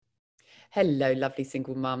Hello, lovely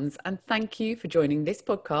single mums, and thank you for joining this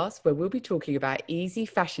podcast where we'll be talking about easy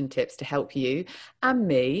fashion tips to help you and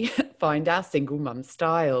me find our single mum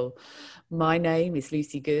style. My name is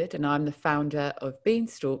Lucy Good and I'm the founder of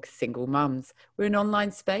Beanstalk Single Mums. We're an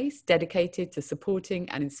online space dedicated to supporting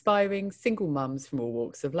and inspiring single mums from all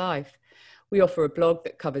walks of life. We offer a blog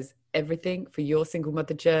that covers everything for your single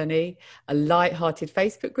mother journey, a light-hearted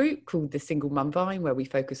Facebook group called The Single Mum Vine, where we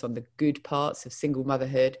focus on the good parts of single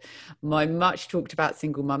motherhood, my much talked about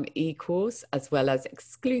Single Mum e-course, as well as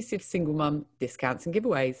exclusive single mum discounts and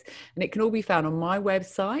giveaways. And it can all be found on my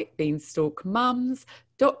website,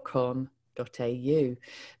 beanstalkmums.com.au.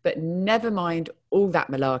 But never mind all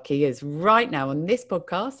that malarkey, as right now on this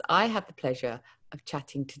podcast, I have the pleasure of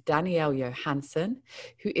chatting to Danielle Johansson,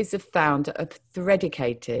 who is the founder of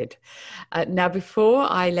Threadicated. Now, before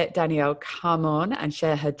I let Danielle come on and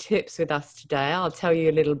share her tips with us today, I'll tell you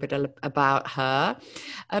a little bit about her.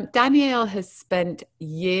 Danielle has spent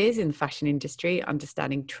years in the fashion industry,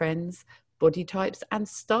 understanding trends, body types and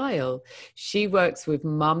style. She works with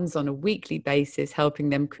mums on a weekly basis, helping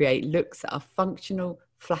them create looks that are functional,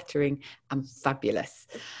 flattering and fabulous.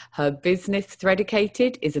 Her business,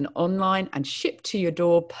 Threadicated, is an online and shipped to your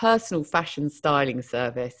door personal fashion styling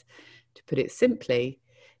service. To put it simply,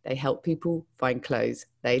 they help people find clothes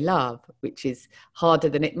they love, which is harder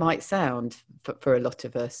than it might sound for a lot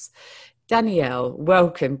of us. Danielle,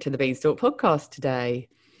 welcome to the Beanstalk podcast today.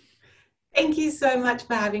 Thank you so much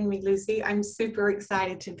for having me, Lucy. I'm super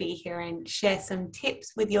excited to be here and share some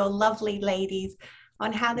tips with your lovely ladies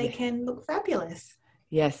on how they can look fabulous.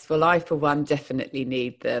 Yes, well, I, for one, definitely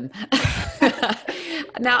need them.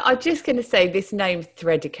 Now, I'm just going to say this name,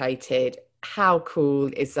 Threadicated, how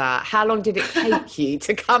cool is that? How long did it take you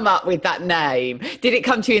to come up with that name? Did it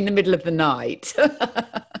come to you in the middle of the night?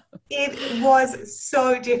 It was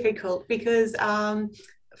so difficult because I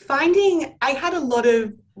had a lot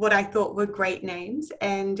of what I thought were great names,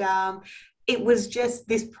 and it was just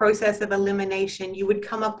this process of elimination. You would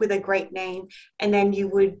come up with a great name and then you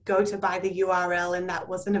would go to buy the URL and that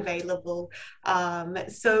wasn't available.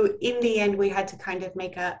 So in the end, we had to kind of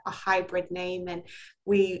make a hybrid name, and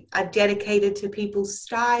we are dedicated to people's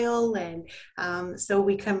style. And so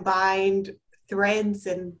we combined threads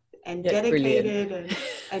and dedicated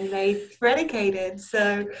and made Threadicated.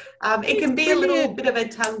 So it can be brilliant. A little bit of a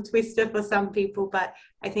tongue twister for some people, but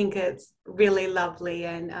I think it's really lovely,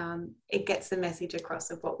 and it gets the message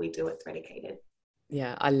across of what we do at Threadicated.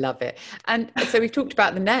 Yeah, I love it. And so we've talked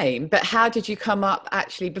about the name, but how did you come up,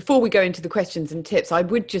 actually, before we go into the questions and tips, I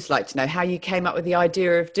would just like to know how you came up with the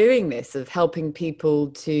idea of doing this, of helping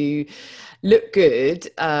people to look good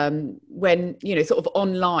when, sort of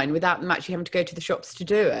online without them actually having to go to the shops to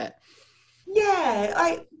do it.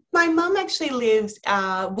 Yeah, my mum actually was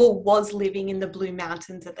living in the Blue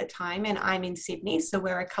Mountains at the time, and I'm in Sydney, so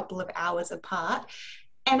we're a couple of hours apart.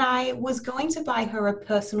 And I was going to buy her a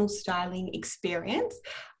personal styling experience,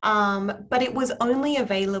 but it was only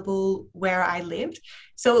available where I lived.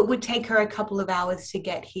 So it would take her a couple of hours to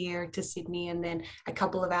get here to Sydney and then a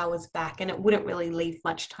couple of hours back, and it wouldn't really leave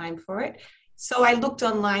much time for it. So I looked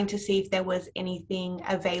online to see if there was anything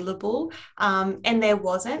available, and there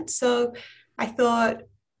wasn't. So I thought,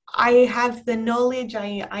 I have the knowledge,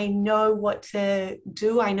 I know what to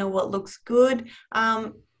do, I know what looks good.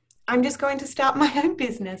 I'm just going to start my own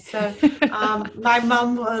business. So my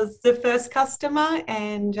mum was the first customer,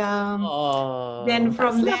 and then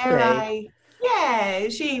from there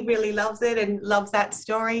she really loves it and loves that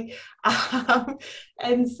story.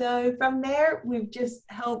 And so from there, we've just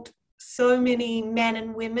helped so many men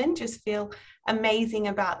and women just feel amazing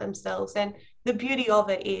about themselves. And the beauty of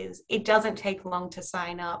it is it doesn't take long to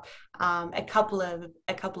sign up. A couple of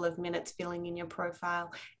minutes filling in your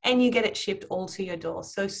profile, and you get it shipped all to your door.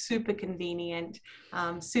 So super convenient,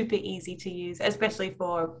 super easy to use, especially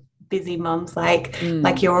for busy mums like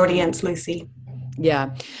your audience, Lucy.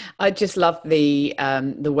 Yeah, I just love the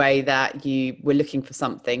way that you were looking for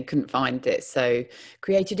something, couldn't find it, so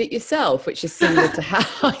created it yourself, which is similar to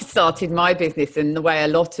how I started my business and the way a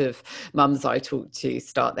lot of mums I talk to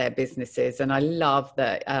start their businesses. And I love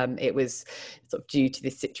that it was sort of due to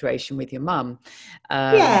this situation with your mum.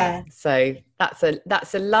 So that's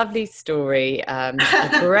a lovely story,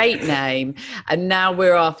 a great name. And now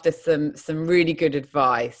we're after some really good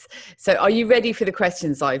advice. So are you ready for the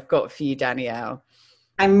questions I've got for you, Danielle?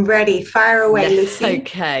 I'm ready. Fire away, Lucy.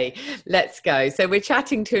 Okay, let's go. So we're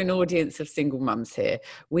chatting to an audience of single mums here.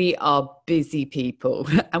 We are busy people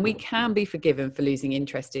and we can be forgiven for losing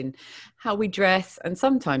interest in how we dress and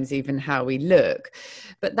sometimes even how we look.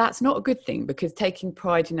 But that's not a good thing because taking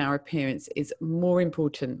pride in our appearance is more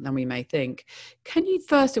important than we may think. Can you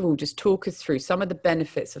first of all just talk us through some of the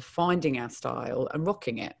benefits of finding our style and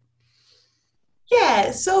rocking it?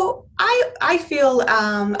 Yeah, so I feel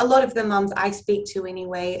a lot of the mums I speak to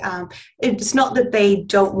anyway, it's not that they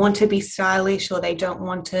don't want to be stylish or they don't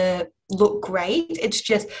want to look great. It's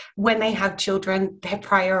just when they have children, their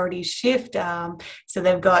priorities shift. So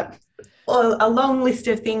they've got a long list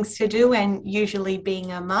of things to do, and usually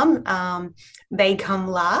being a mum, they come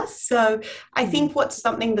last. So I think what's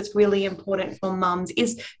something that's really important for mums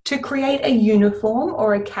is to create a uniform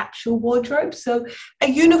or a capsule wardrobe. So a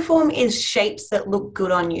uniform is shapes that look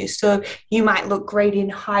good on you. So you might look great in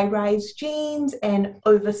high-rise jeans and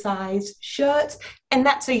oversized shirts, and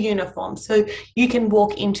that's a uniform. So you can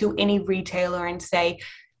walk into any retailer and say,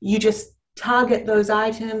 you just target those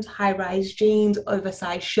items, high-rise jeans,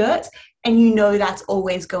 oversized shirts, and you know that's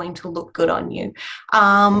always going to look good on you.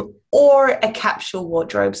 Or a capsule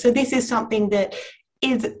wardrobe. So this is something that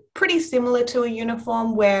is pretty similar to a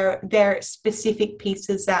uniform where there are specific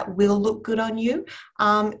pieces that will look good on you,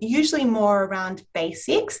 usually more around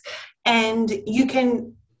basics, and you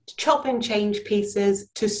can chop and change pieces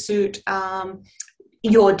to suit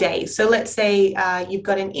your day. So let's say you've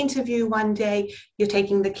got an interview one day, you're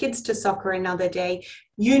taking the kids to soccer another day,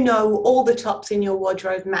 you know all the tops in your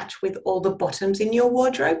wardrobe match with all the bottoms in your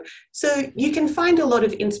wardrobe. So you can find a lot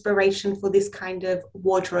of inspiration for this kind of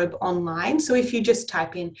wardrobe online. So if you just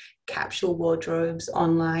type in capsule wardrobes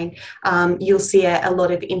online, you'll see a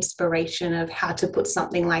lot of inspiration of how to put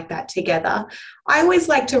something like that together. I always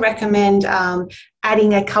like to recommend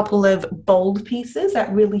adding a couple of bold pieces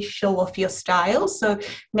that really show off your style. So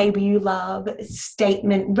maybe you love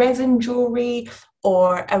statement resin jewelry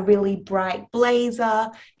or a really bright blazer,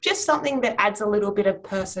 just something that adds a little bit of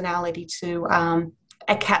personality to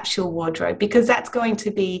a capsule wardrobe, because that's going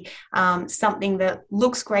to be something that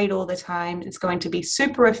looks great all the time. It's going to be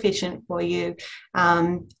super efficient for you,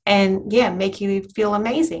 and yeah, make you feel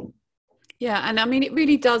amazing. Yeah, and I mean, it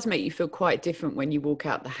really does make you feel quite different when you walk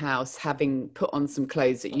out the house having put on some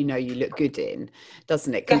clothes that you know you look good in,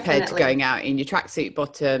 doesn't it? Compared to Definitely. going out in your tracksuit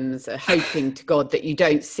bottoms, hoping to God that you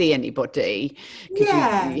don't see anybody because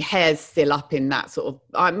Yeah. your hair's still up in that sort of.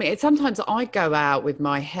 I mean, sometimes I go out with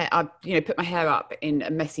my hair, put my hair up in a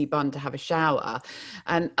messy bun to have a shower,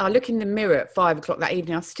 and I look in the mirror at 5 o'clock that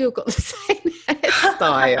evening. I've still got the same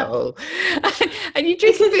hairstyle, and you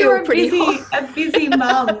just Because feel you're pretty hot. a busy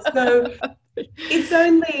mum, so it's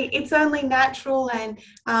only natural. And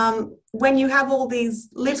when you have all these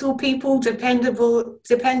little people dependent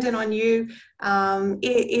on you,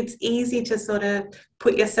 it's easy to sort of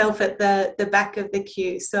put yourself at the back of the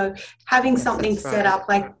queue. So having Yes, something that's set right. up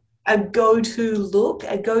like a go-to look,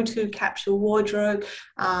 a go-to capsule wardrobe,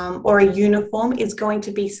 or a uniform is going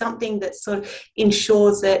to be something that sort of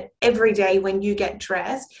ensures that every day when you get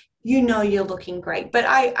dressed, you know you're looking great. But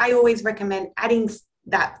I always recommend adding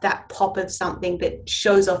that pop of something that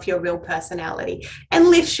shows off your real personality and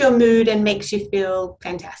lifts your mood and makes you feel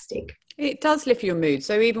fantastic. It does lift your mood.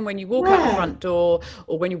 So even when you walk out the Yeah, front door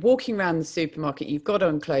or when you're walking around the supermarket, you've got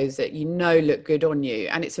on clothes that you know look good on you.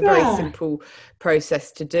 And it's a very yeah. simple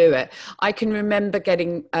process to do it. I can remember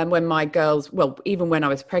getting when my girls, well, even when I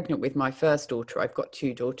was pregnant with my first daughter, I've got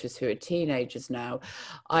two daughters who are teenagers now.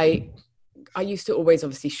 I I used to always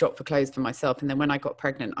obviously shop for clothes for myself. And then when I got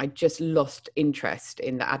pregnant, I just lost interest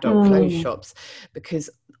in the adult clothes Mm. shops because,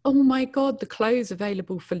 oh my God, the clothes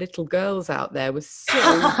available for little girls out there was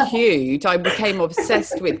so cute. I became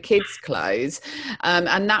obsessed with kids' clothes.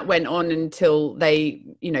 And that went on until they,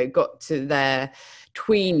 got to their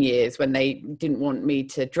tween years when they didn't want me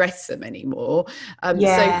to dress them anymore. So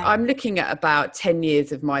Yeah, I'm looking at about 10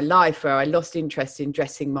 years of my life where I lost interest in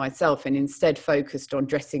dressing myself and instead focused on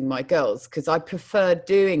dressing my girls because I preferred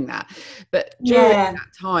doing that. But during yeah. that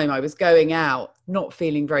time, I was going out not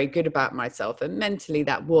feeling very good about myself, and mentally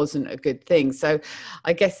that wasn't a good thing. So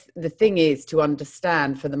I guess the thing is to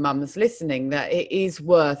understand for the mums listening that it is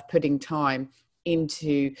worth putting time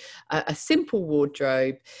into a simple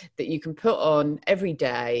wardrobe that you can put on every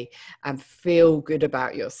day and feel good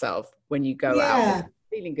about yourself when you go out. Yeah.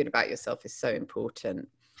 Feeling good about yourself is so important.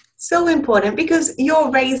 So important because you're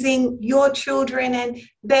raising your children and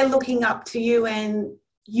they're looking up to you, and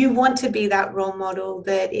you want to be that role model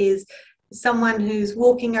that is someone who's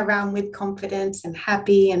walking around with confidence and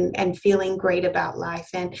happy and feeling great about life,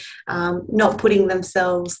 and not putting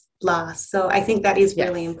themselves last. So I think that is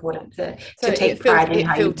really important to take pride in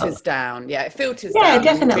how you filters look. down. Yeah, it filters Yeah, down. And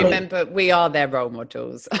definitely. remember, we are their role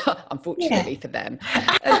models, unfortunately Yeah. for them.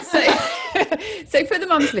 So, so for the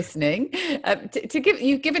mums listening, to give,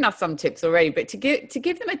 you've given us some tips already, but to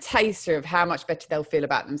give them a taster of how much better they'll feel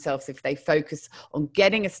about themselves if they focus on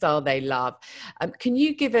getting a style they love. Can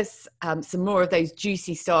you give us some more of those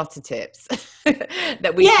juicy starter tips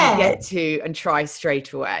that we can Yeah. get to and try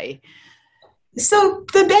straight away? So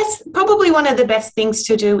probably one of the best things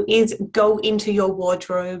to do is go into your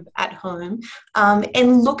wardrobe at home,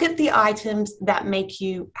 and look at the items that make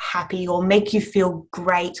you happy or make you feel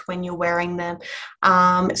great when you're wearing them.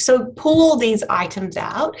 So pull all these items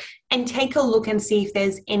out and take a look and see if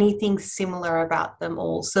there's anything similar about them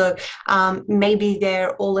all. So maybe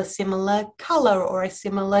they're all a similar color or a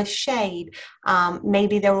similar shade.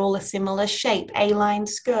 Maybe they're all a similar shape, A-line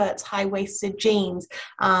skirts, high-waisted jeans.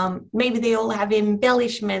 Maybe they all have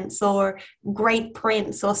embellishments or great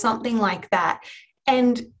prints or something like that.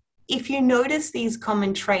 And if you notice these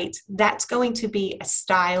common traits, that's going to be a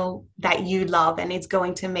style that you love, and it's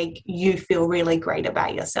going to make you feel really great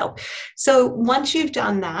about yourself. So once you've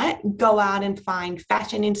done that, go out and find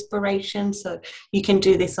fashion inspiration. So you can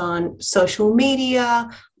do this on social media,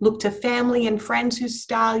 look to family and friends whose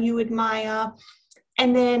style you admire.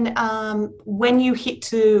 And then when you hit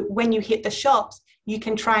the shops, you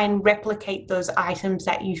can try and replicate those items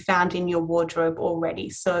that you found in your wardrobe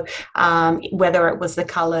already. So whether it was the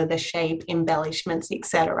color, the shape, embellishments,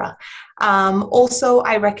 etc. Also,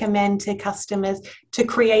 I recommend to customers to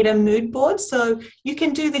create a mood board. So you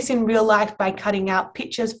can do this in real life by cutting out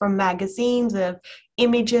pictures from magazines of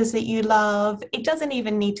images that you love. It doesn't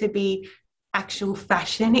even need to be actual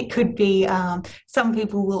fashion. It could be some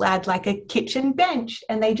people will add like a kitchen bench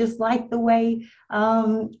and they just like the way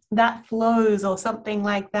that flows or something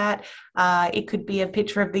like that. It could be a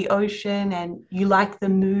picture of the ocean and you like the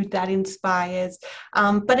mood that inspires.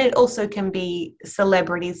 But it also can be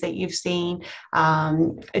celebrities that you've seen,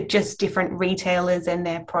 just different retailers and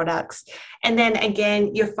their products. And then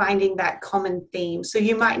again, you're finding that common theme. So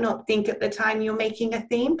you might not think at the time you're making a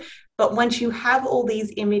theme, but once you have all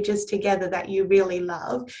these images together that you really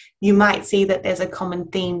love, you might see that there's a common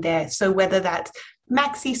theme there. So whether that's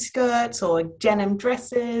maxi skirts or denim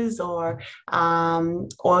dresses or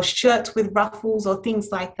shirts with ruffles or things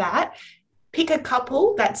like that, pick a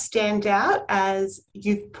couple that stand out as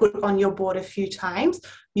you've put on your board a few times.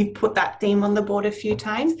 You've put that theme on the board a few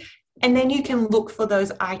times, and then you can look for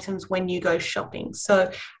those items when you go shopping.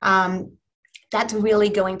 So that's really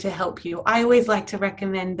going to help you. I always like to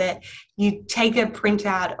recommend that you take a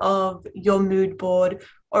printout of your mood board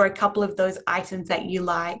or a couple of those items that you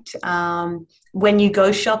liked. When you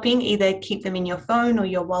go shopping, either keep them in your phone or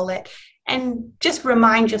your wallet, and just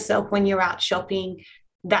remind yourself when you're out shopping,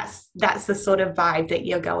 that's the sort of vibe that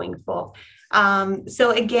you're going for.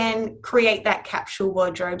 So again, create that capsule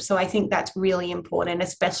wardrobe. So I think that's really important,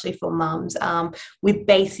 especially for mums, with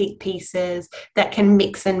basic pieces that can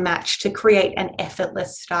mix and match to create an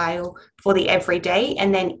effortless style for the everyday,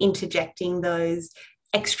 and then interjecting those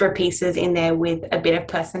extra pieces in there with a bit of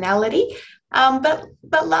personality. But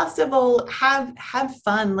last of all, have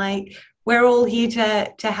fun. Like, we're all here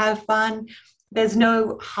to have fun. There's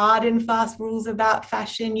no hard and fast rules about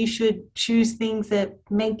fashion. You should choose things that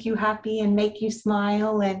make you happy and make you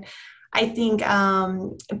smile. And I think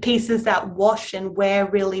pieces that wash and wear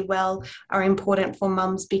really well are important for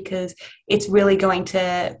mums, because it's really going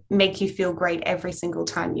to make you feel great every single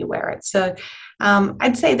time you wear it. So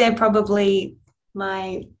I'd say they're probably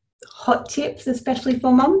my hot tips, especially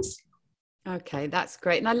for mums. Okay, that's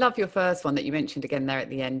great. And I love your first one that you mentioned again there at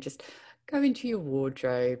the end. Just go into your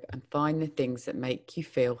wardrobe and find the things that make you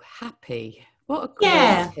feel happy. What a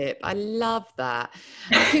great tip. I love that.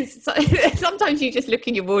 Because sometimes you just look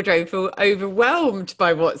in your wardrobe and feel overwhelmed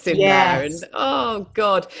by what's in there. And, oh,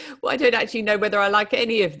 God, well, I don't actually know whether I like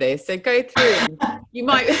any of this. So go through and you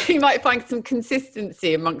might find some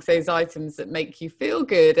consistency amongst those items that make you feel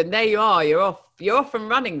good. And there you are. You're off and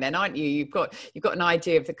running then, aren't you? You've got an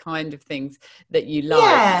idea of the kind of things that you like.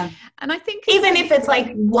 Yeah. And I think even if it's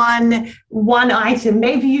like one item,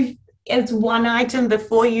 maybe it's one item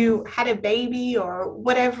before you had a baby or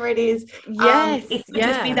whatever it is. It could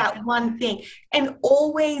just be that one thing. And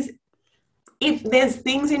always, if there's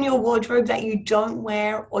things in your wardrobe that you don't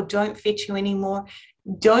wear or don't fit you anymore,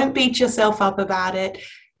 don't beat yourself up about it.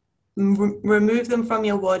 Remove them from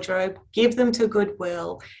your wardrobe, give them to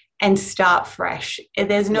Goodwill, and start fresh.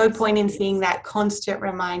 There's no point in seeing that constant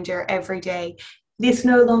reminder every day this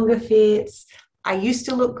no longer fits. I used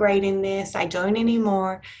to look great in this. I don't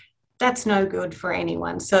anymore. That's no good for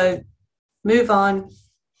anyone. So move on,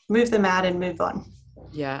 move them out and move on.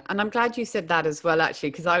 Yeah. And I'm glad you said that as well,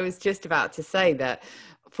 actually, because I was just about to say that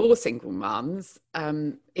for single mums,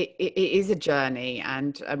 it is a journey,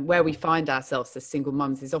 and where we find ourselves as single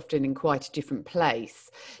mums is often in quite a different place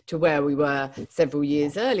to where we were several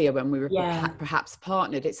years earlier when we were perhaps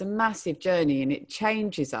partnered. It's a massive journey, and it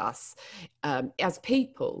changes us as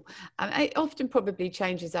people. And it often probably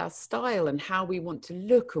changes our style and how we want to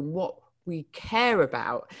look and what we care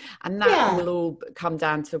about, and that will all come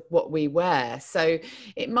down to what we wear. So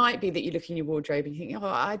it might be that you look in your wardrobe and you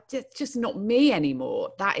think, just not me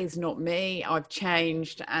anymore. That is not me. I've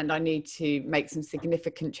changed and I need to make some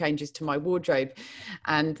significant changes to my wardrobe.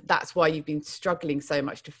 And that's why you've been struggling so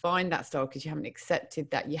much to find that style, because you haven't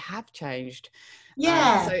accepted that you have changed.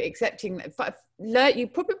 So accepting that, you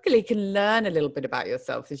probably can learn a little bit about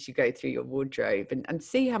yourself as you go through your wardrobe and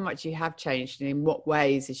see how much you have changed and in what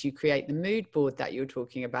ways, as you create the mood board that you're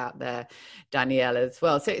talking about there, Danielle, as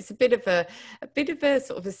well. So it's a bit of a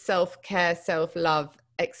sort of a self-care, self-love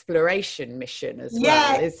exploration mission as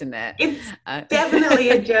well, isn't it? It's definitely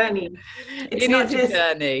a journey. It's not just a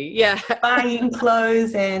journey. Buying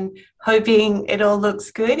clothes and hoping it all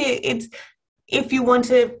looks good. It's if you want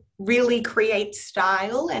to really create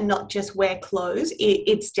style and not just wear clothes,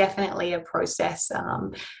 it's definitely a process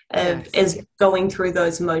as going through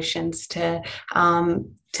those motions to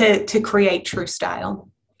create true style.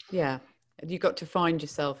 You got to find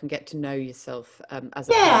yourself and get to know yourself as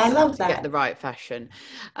a person. I love that. To get the right fashion.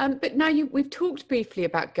 But now we've talked briefly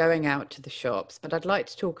about going out to the shops, but I'd like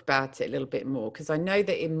to talk about it a little bit more, because I know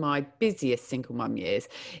that in my busiest single mum years,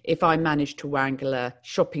 if I managed to wangle a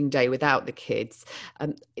shopping day without the kids,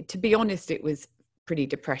 to be honest, it was pretty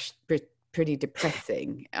depressing.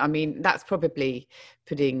 I mean, that's probably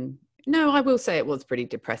I will say it was pretty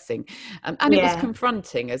depressing. And it was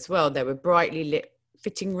confronting as well. There were brightly lit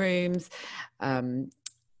fitting rooms.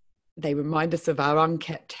 They remind us of our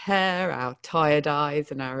unkept hair, our tired eyes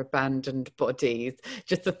and our abandoned bodies.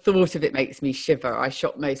 Just the thought of it makes me shiver. I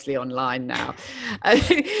shop mostly online now.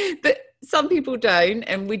 But some people don't,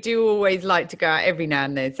 and we do always like to go out every now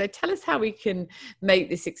and then. So tell us how we can make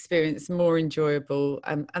this experience more enjoyable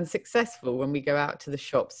and successful when we go out to the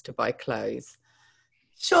shops to buy clothes.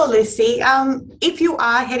 Sure, Lucy. If you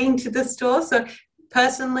are heading to the store, so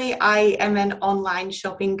personally, I am an online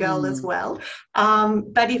shopping girl as well.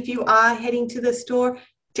 But if you are heading to the store,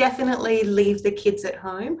 definitely leave the kids at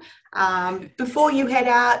home. Before you head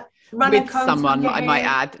out, run with a comb someone, through your I hair. might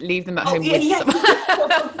add. Leave them at home with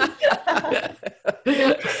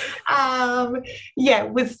someone.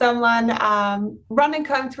 With someone. Run a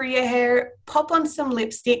comb through your hair, pop on some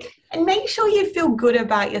lipstick, and make sure you feel good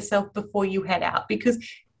about yourself before you head out. Because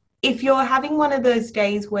if you're having one of those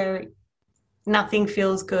days where nothing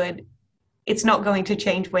feels good, it's not going to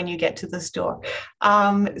change when you get to the store.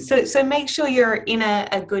 So make sure you're in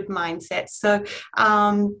a good mindset. So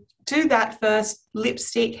do that first,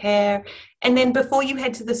 lipstick, hair, and then before you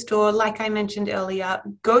head to the store, like I mentioned earlier,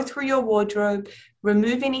 go through your wardrobe,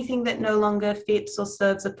 remove anything that no longer fits or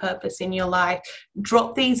serves a purpose in your life,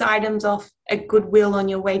 drop these items off at Goodwill on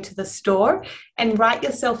your way to the store, and write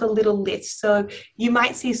yourself a little list. So you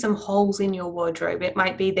might see some holes in your wardrobe. It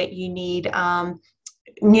might be that you need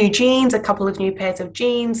new jeans, a couple of new pairs of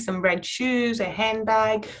jeans, some red shoes, a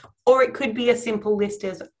handbag, or it could be a simple list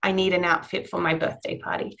as I need an outfit for my birthday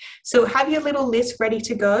party. So have your little list ready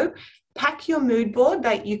to go. Pack your mood board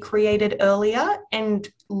that you created earlier and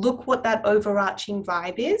look what that overarching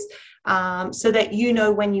vibe is, so that you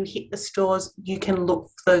know when you hit the stores, you can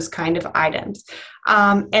look for those kind of items.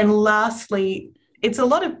 And lastly, it's a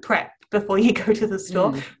lot of prep before you go to the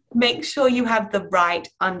store. Make sure you have the right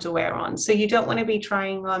underwear on. So you don't want to be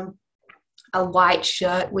trying on a white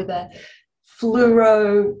shirt with a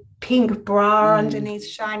fluoro pink bra underneath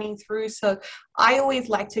shining through. So I always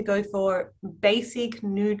like to go for basic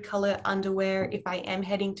nude color underwear if I am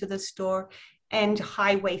heading to the store, and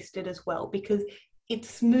high-waisted as well, because it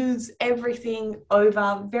smooths everything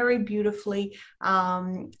over very beautifully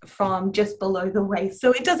from just below the waist.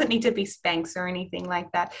 So it doesn't need to be Spanx or anything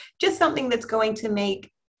like that. Just something that's going to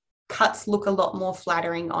make cuts look a lot more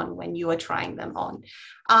flattering on when you are trying them on.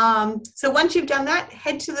 So once you've done that,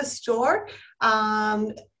 head to the store.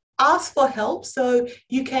 Ask for help. So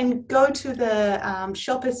you can go to the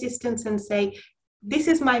shop assistants and say, this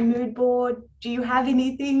is my mood board. Do you have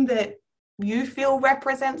anything that you feel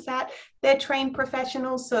represents that. They're trained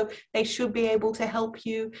professionals, so they should be able to help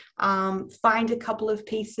you find a couple of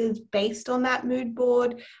pieces based on that mood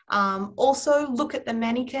board. Also, look at the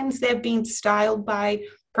mannequins. They've been styled by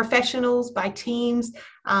professionals, by teams.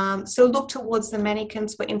 So look towards the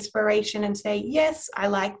mannequins for inspiration and say, yes, I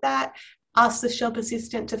like that. Ask the shop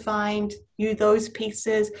assistant to find you those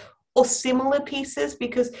pieces or similar pieces,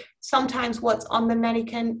 because sometimes what's on the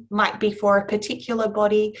mannequin might be for a particular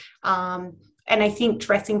body. And I think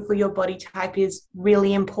dressing for your body type is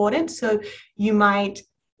really important. So you might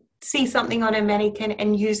see something on a mannequin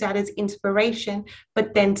and use that as inspiration,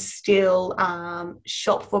 but then still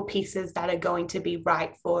shop for pieces that are going to be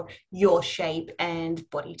right for your shape and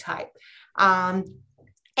body type. And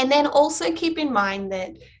then also keep in mind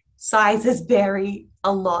that sizes vary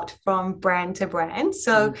a lot from brand to brand.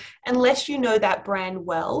 So unless you know that brand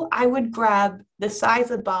well, I would grab the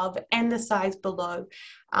size above and the size below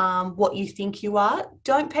what you think you are.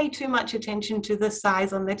 Don't pay too much attention to the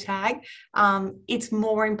size on the tag. It's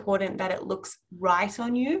more important that it looks right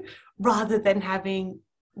on you rather than having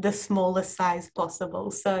the smallest size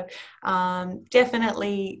possible. So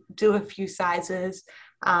definitely do a few sizes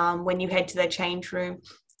when you head to the change room.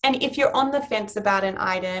 And if you're on the fence about an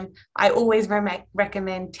item, I always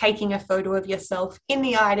recommend taking a photo of yourself in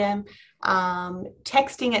the item,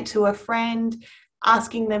 texting it to a friend,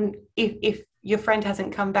 asking them if your friend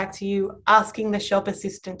hasn't come back to you, asking the shop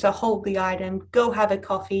assistant to hold the item, go have a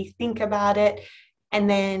coffee, think about it. And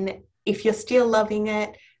then if you're still loving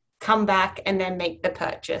it, come back and then make the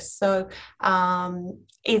purchase. So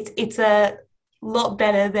it's a lot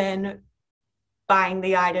better than buying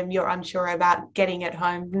the item you're unsure about, getting it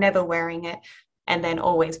home, never wearing it, and then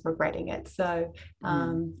always regretting it. So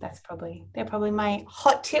they're probably my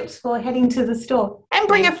hot tips for heading to the store. And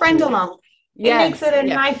bring a friend along. Yes, it makes it a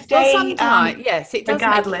nice day. Well, sometimes, yes, it does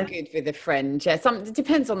regardless. make it good with a friend. Yeah, it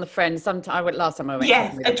depends on the friend. Last time I went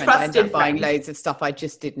yes, with a friend, I ended up buying loads of stuff I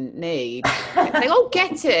just didn't need. Say, oh,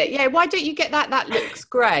 get it. Yeah, why don't you get that? That looks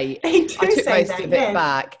great. I took most of it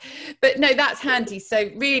back. But no, that's handy. So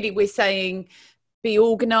really, we're saying be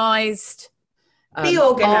organised. Be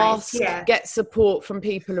organised, get support from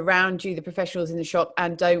people around you, the professionals in the shop,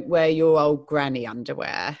 and don't wear your old granny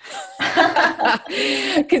underwear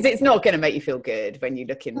because it's not going to make you feel good when you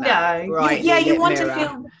look in that. No, you want to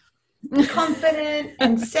feel confident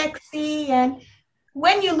and sexy. And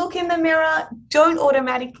when you look in the mirror, don't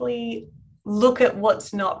automatically look at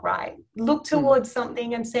what's not right. Look towards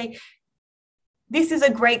something and say, this is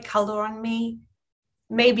a great color on me.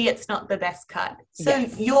 Maybe it's not the best cut. So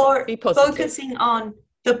you're focusing on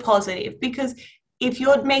the positive, because if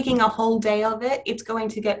you're making a whole day of it, it's going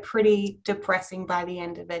to get pretty depressing by the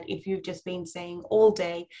end of it. If you've just been saying all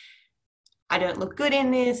day, I don't look good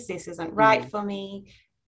in this isn't right for me.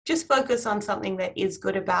 Just focus on something that is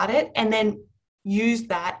good about it, and then use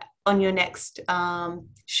that on your next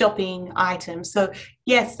shopping item. So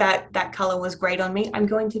yes, that color was great on me. I'm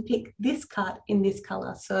going to pick this cut in this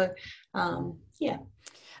color. So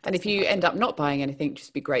And if you end up not buying anything,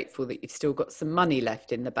 just be grateful that you've still got some money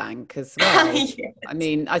left in the bank as well. Yes. I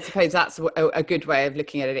mean, I suppose that's a good way of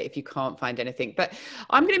looking at it if you can't find anything. But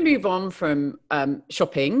I'm going to move on from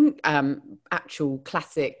shopping, actual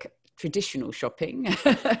classic traditional shopping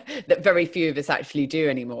that very few of us actually do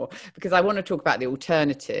anymore, because I want to talk about the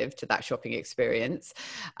alternative to that shopping experience.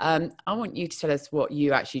 I want you to tell us what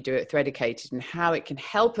you actually do at Threadicated and how it can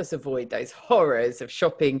help us avoid those horrors of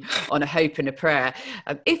shopping on a hope and a prayer.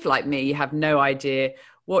 If, like me, you have no idea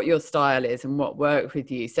what your style is and what worked with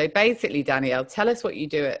you. So basically, Danielle, tell us what you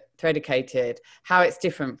do at Threadicated, how it's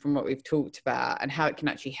different from what we've talked about, and how it can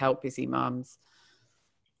actually help busy mums.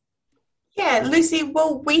 Yeah, Lucy,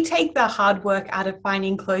 well, we take the hard work out of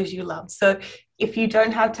finding clothes you love. So if you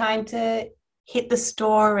don't have time to hit the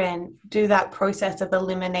store and do that process of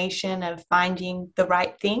elimination of finding the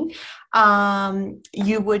right thing,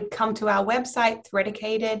 you would come to our website,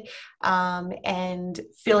 Threadicated, and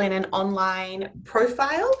fill in an online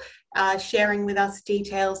profile, sharing with us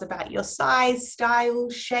details about your size, style,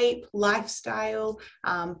 shape, lifestyle,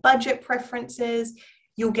 budget preferences.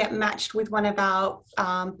 You'll get matched with one of our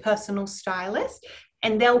personal stylists,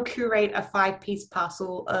 and they'll curate a 5-piece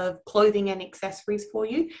parcel of clothing and accessories for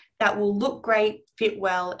you that will look great, fit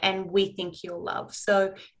well, and we think you'll love.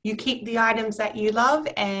 So you keep the items that you love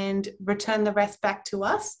and return the rest back to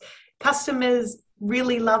us. Customers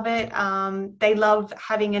really love it. They love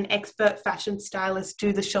having an expert fashion stylist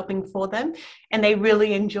do the shopping for them, and they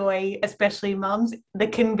really enjoy, especially mums, the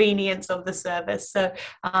convenience of the service. So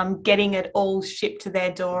getting it all shipped to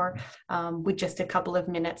their door with just a couple of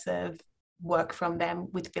minutes of work from them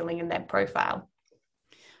with filling in their profile.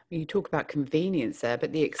 You talk about convenience there,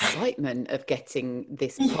 but the excitement of getting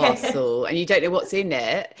this Yes. parcel and you don't know what's in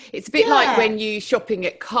it. It's a bit like Yeah. when you shopping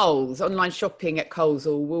at Coles, online shopping at Coles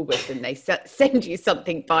or Woolworths, and they send you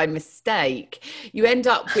something by mistake. You end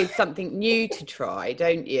up with something new to try,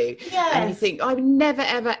 don't you? And you Yes. think, I would never,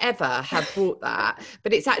 ever, ever have bought that,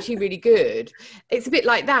 but it's actually really good. It's a bit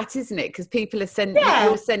like that, isn't it? Because people are you're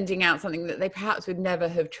Yeah. sending out something that they perhaps would never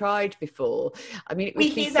have tried before. I mean, it We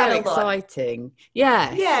would be hear that so a lot. exciting.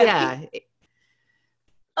 Yes, Yeah. yeah.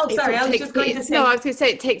 Oh, It sorry. sort of I was takes just going to no, I say was going to say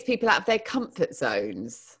it takes people out of their comfort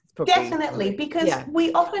zones. It's probably definitely, because yeah.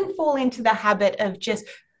 we often fall into the habit of just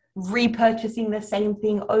repurchasing the same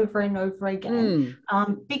thing over and over again,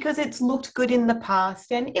 Mm, because it's looked good in the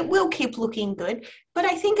past and it will keep looking good. But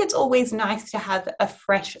I think it's always nice to have a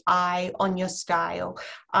fresh eye on your style,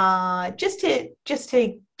 just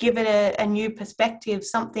to give it a new perspective,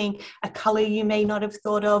 something, a color you may not have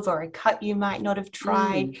thought of, or a cut you might not have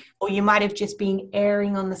tried, mm. or you might have just been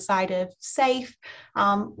erring on the side of safe,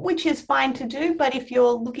 which is fine to do. But if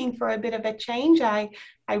you're looking for a bit of a change, I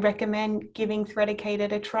recommend giving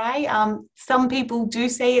Threadicated a try. Some people do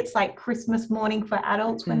say it's like Christmas morning for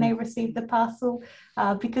adults when they receive the parcel,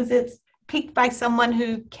 because it's picked by someone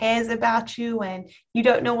who cares about you and you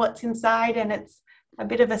don't know what's inside, and it's a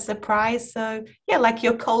bit of a surprise. So yeah, like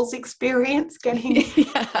your Coles experience getting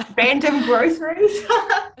Yeah. random groceries.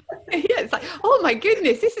 Yeah, it's like, oh my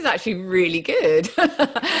goodness, this is actually really good.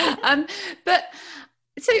 But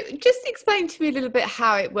so just explain to me a little bit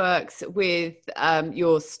how it works with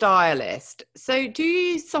your stylist. So do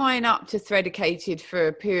you sign up to Threadicated for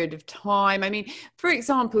a period of time? I mean, for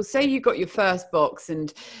example, say you got your first box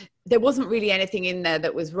and there wasn't really anything in there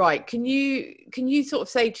that was right. Can you sort of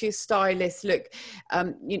say to your stylist, look,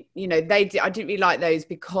 you know, I didn't really like those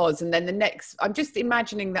because, and then the next, I'm just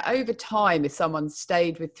imagining that over time, if someone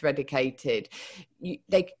stayed with Threadicated,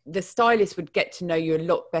 the stylist would get to know you a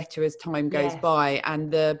lot better as time goes Yes, by,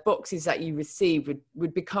 and the boxes that you receive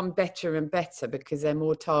would become better and better because they're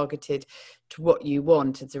more targeted to what you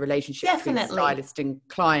want as a relationship between definitely. stylist and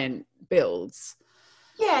client builds.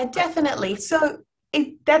 Yeah, definitely. So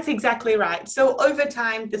that's exactly right. So over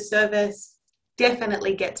time, the service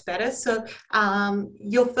definitely gets better. So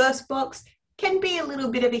your first box can be a little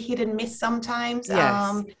bit of a hit and miss sometimes.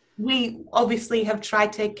 Yes. We obviously have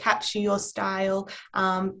tried to capture your style,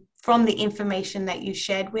 from the information that you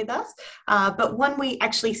shared with us. But when we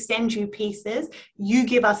actually send you pieces, you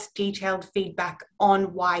give us detailed feedback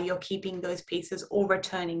on why you're keeping those pieces or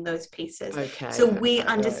returning those pieces. Okay, So that's we how it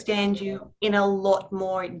works. understand you in a lot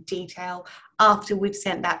more detail after we've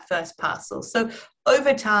sent that first parcel. So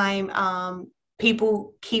over time,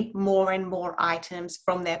 people keep more and more items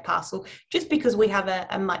from their parcel just because we have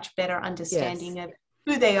a much better Yes. understanding of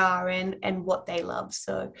who they are and what they love.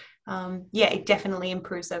 So yeah, it definitely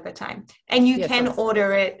improves over time. And you Yes, can that's.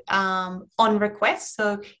 order it on request.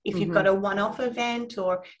 So if you've got Mhm. a one-off event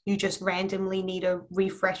or you just randomly need a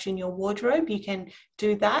refresh in your wardrobe, you can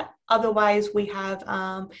do that. Otherwise, we have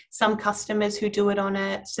some customers who do it on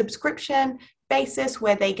a subscription basis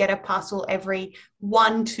where they get a parcel every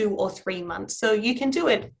 1, 2, or 3 months. So you can do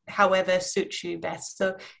it however suits you best.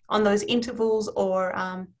 So on those intervals or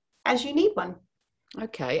as you need one.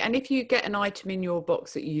 Okay. And if you get an item in your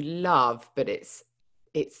box that you love, but it's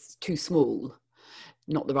too small,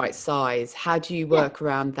 not the right size, how do you Yeah. work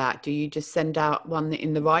around that? Do you just send out one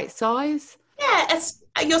in the right size? Yeah,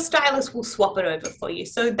 your stylist will swap it over for you.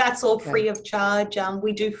 So that's all Okay. free of charge.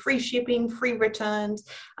 We do free shipping, free returns,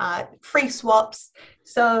 free swaps.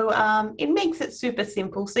 So it makes it super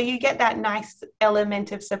simple. So you get that nice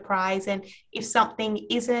element of surprise. And if something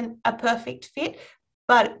isn't a perfect fit,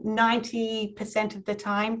 but 90% of the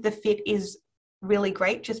time, the fit is really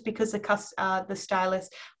great just because the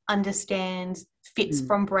stylist understands fits Mm.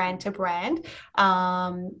 from brand to brand.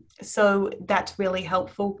 So that's really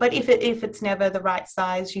helpful. But if it's never the right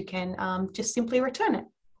size, you can just simply return it.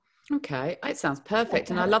 Okay, it sounds Like perfect.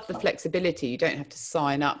 to And I have it love the swap. flexibility. You don't have to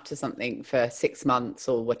sign up to something for 6 months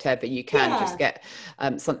or whatever. You can just Yeah,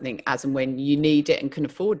 get something as and when you need it and can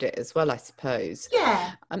afford it as well, I suppose.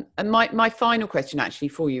 yeah. And my final question actually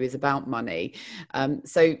for you is about money.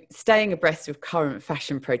 So staying abreast of current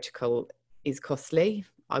fashion protocol is costly,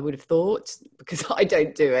 I would have thought, because I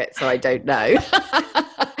don't do it, so I don't know.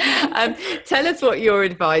 Tell us what your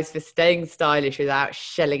advice for staying stylish without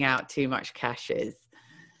shelling out too much cash is.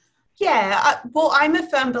 Well, I'm a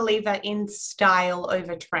firm believer in style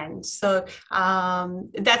over trends. So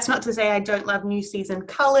that's not to say I don't love new season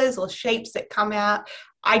colors or shapes that come out.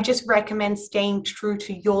 I just recommend staying true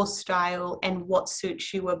to your style and what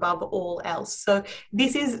suits you above all else. So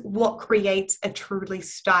this is what creates a truly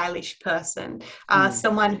stylish person,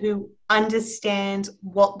 someone who understands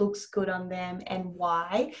what looks good on them and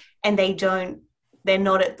why, and they're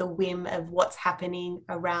not at the whim of what's happening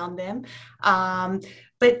around them.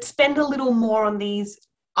 But spend a little more on these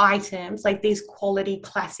items, like these quality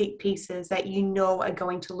classic pieces that you know are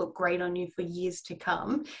going to look great on you for years to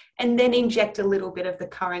come, and then inject a little bit of the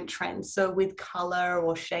current trends. So with color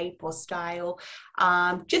or shape or style,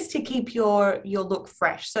 just to keep your look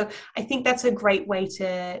fresh. So I think that's a great way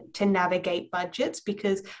to navigate budgets,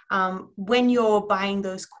 because when you're buying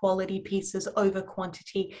those quality pieces over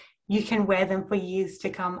quantity, you can wear them for years to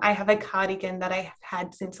come. I have a cardigan that I have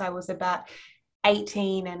had since I was about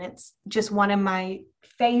 18, and it's just one of my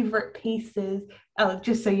favorite pieces. Oh,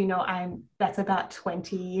 just so you know, that's about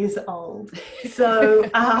 20 years old. So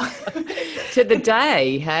to the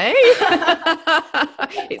day, hey?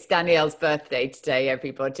 It's Danielle's birthday today,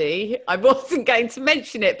 everybody. I wasn't going to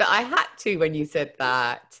mention it, but I had to when you said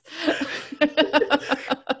that.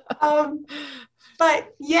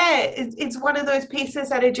 But yeah, it's one of those pieces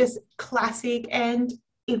that are just classic, and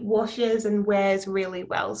it washes and wears really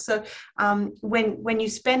well. So when you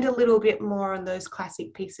spend a little bit more on those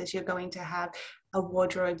classic pieces, you're going to have a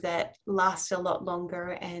wardrobe that lasts a lot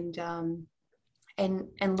longer and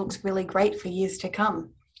looks really great for years to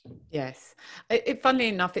come. Yes. Funnily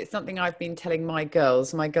enough, it's something I've been telling my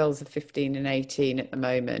girls. My girls are 15 and 18 at the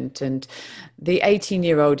moment, and the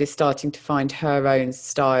 18-year-old is starting to find her own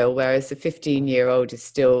style, whereas the 15-year-old is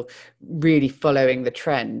still really following the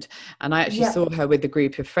trend. And I actually saw her with a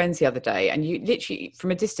group of friends the other day, and you literally, from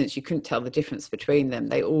a distance, you couldn't tell the difference between them.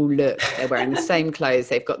 They all they're wearing the same clothes,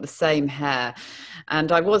 they've got the same hair.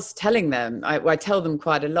 And I was telling them, I tell them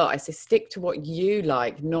quite a lot, I say, stick to what you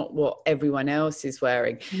like, not what everyone else is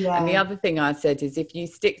wearing. Yeah. And the other thing I said is, if you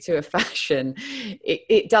stick to a fashion,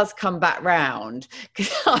 it does come back round.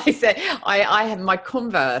 Because I said, I have my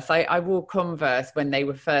Converse, I wore Converse when they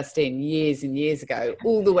were first in years and years ago,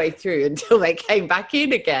 all the way through until they came back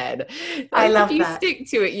in again. I love that. If you that. stick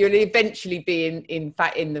to it, you'll eventually be in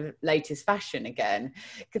the latest fashion again.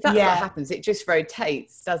 Because that's what happens. It just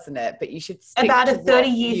rotates, doesn't it? But you should stick about to a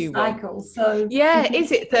 30-year cycle. So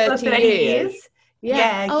is it 30 years?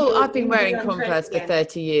 Yeah. Oh, I've been wearing Converse for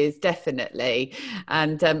 30 years, definitely.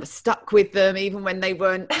 And stuck with them even when they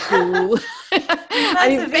weren't cool.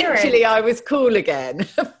 And eventually I was cool again,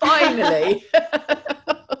 finally.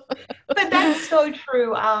 But that's so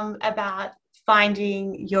true about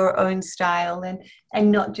finding your own style and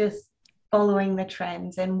not just following the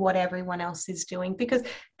trends and what everyone else is doing, because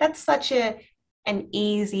that's such an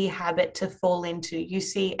easy habit to fall into. You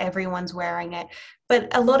see everyone's wearing it,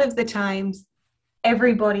 but a lot of the times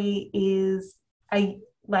everybody is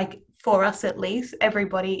for us at least,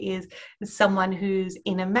 everybody is someone who's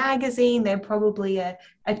in a magazine. They're probably a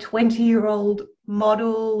 20-year-old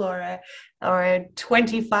model or a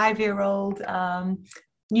 25-year-old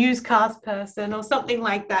newscast person or something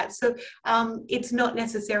like that. So it's not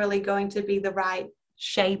necessarily going to be the right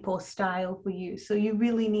shape or style for you. So you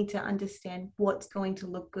really need to understand what's going to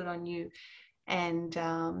look good on you and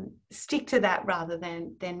stick to that rather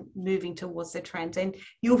than moving towards the trends. And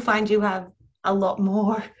you'll find you have a lot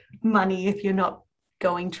more money if you're not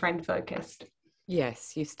going trend focused.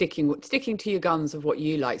 Yes, you're sticking to your guns of what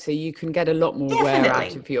you like, so you can get a lot more wear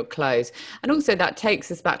out of your clothes. And also that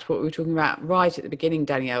takes us back to what we were talking about right at the beginning,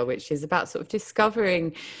 Danielle, which is about sort of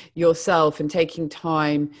discovering yourself and taking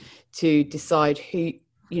time to decide who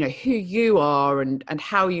you are and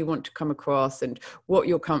how you want to come across and what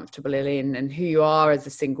you're comfortable in and who you are as a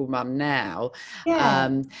single mum now.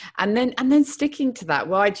 And then sticking to that.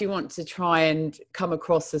 Why do you want to try and come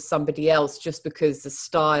across as somebody else just because the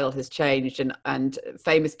style has changed and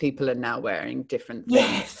famous people are now wearing different things?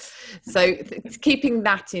 Yes. So keeping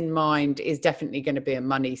that in mind is definitely going to be a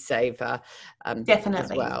money saver definitely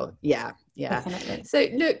as well. Yeah. Definitely. So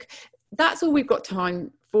look, that's all we've got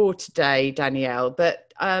time for today, Danielle, but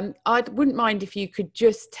I wouldn't mind if you could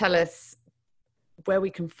just tell us where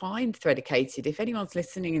we can find Threadicated if anyone's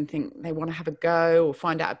listening and think they want to have a go or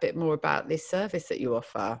find out a bit more about this service that you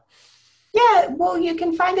offer. Yeah, well, you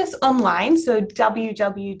can find us online, so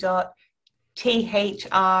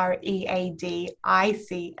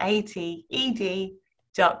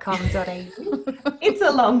www.threadicated.com.au. It's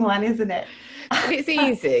a long one, isn't it? But it's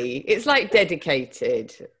easy. It's like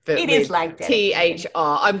dedicated. But it is like dedicated.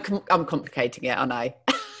 THR. I'm complicating it, aren't I?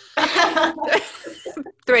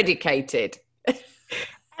 Threadicated.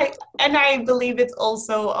 And I believe it's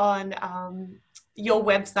also on your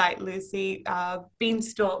website, Lucy,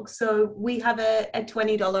 Beanstalk. So we have a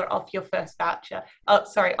 $20 off your first voucher. Oh,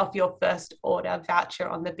 sorry, off your first order voucher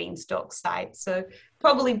on the Beanstalk site. So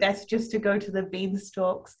probably best just to go to the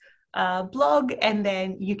Beanstalks blog, and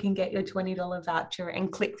then you can get your $20 voucher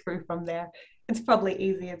and click through from there. It's probably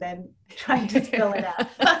easier than trying to spell it out.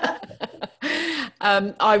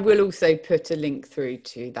 I will also put a link through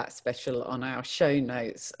to that special on our show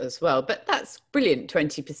notes as well. But that's brilliant,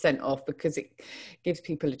 20% off, because it gives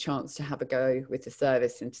people a chance to have a go with the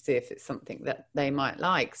service and to see if it's something that they might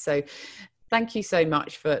like. So thank you so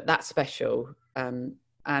much for that special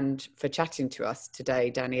and for chatting to us today,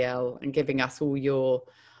 Danielle, and giving us all your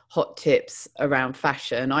hot tips around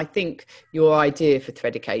fashion. I think your idea for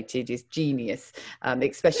Threadicated is genius,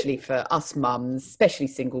 especially for us mums, especially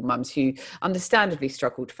single mums who understandably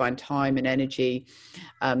struggle to find time and energy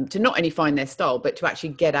to not only find their style, but to actually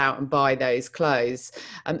get out and buy those clothes.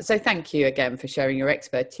 So thank you again for sharing your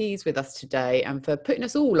expertise with us today and for putting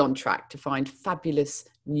us all on track to find fabulous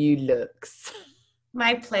new looks.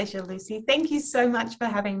 My pleasure, Lucy. Thank you so much for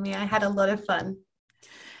having me. I had a lot of fun.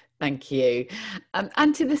 Thank you.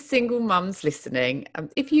 And to the single mums listening,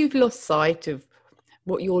 if you've lost sight of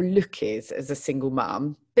what your look is as a single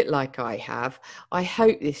mum, a bit like I have, I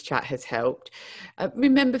hope this chat has helped.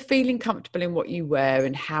 Remember, feeling comfortable in what you wear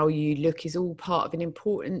and how you look is all part of an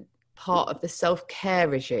important part of the self-care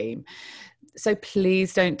regime. So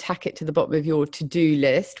please don't tack it to the bottom of your to-do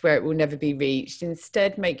list where it will never be reached.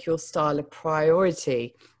 Instead, make your style a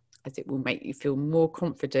priority, as it will make you feel more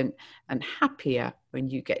confident and happier when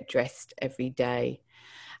you get dressed every day.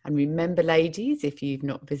 And remember, ladies, if you've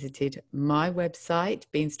not visited my website,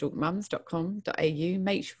 beanstalkmums.com.au,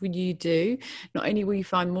 make sure you do. Not only will you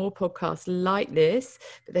find more podcasts like this,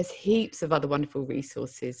 but there's heaps of other wonderful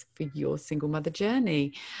resources for your single mother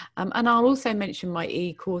journey. And I'll also mention my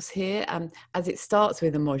e-course here, as it starts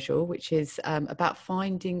with a module, which is about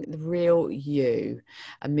finding the real you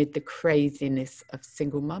amid the craziness of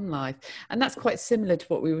single mum life. And that's quite similar to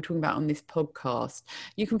what we were talking about on this podcast.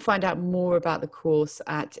 You can find out more about the course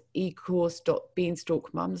at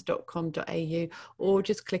ecourse.beanstalkmums.com.au, or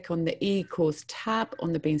just click on the e-course tab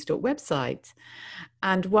on the Beanstalk website.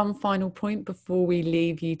 And one final point before we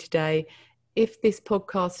leave you today: if this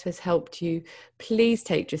podcast has helped you, please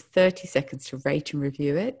take just 30 seconds to rate and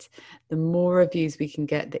review it. The more reviews we can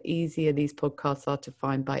get, the easier these podcasts are to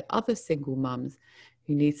find by other single mums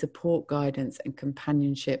who need support, guidance and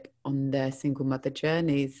companionship on their single mother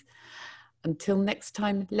journeys. Until next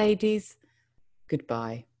time, ladies,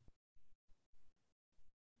 goodbye.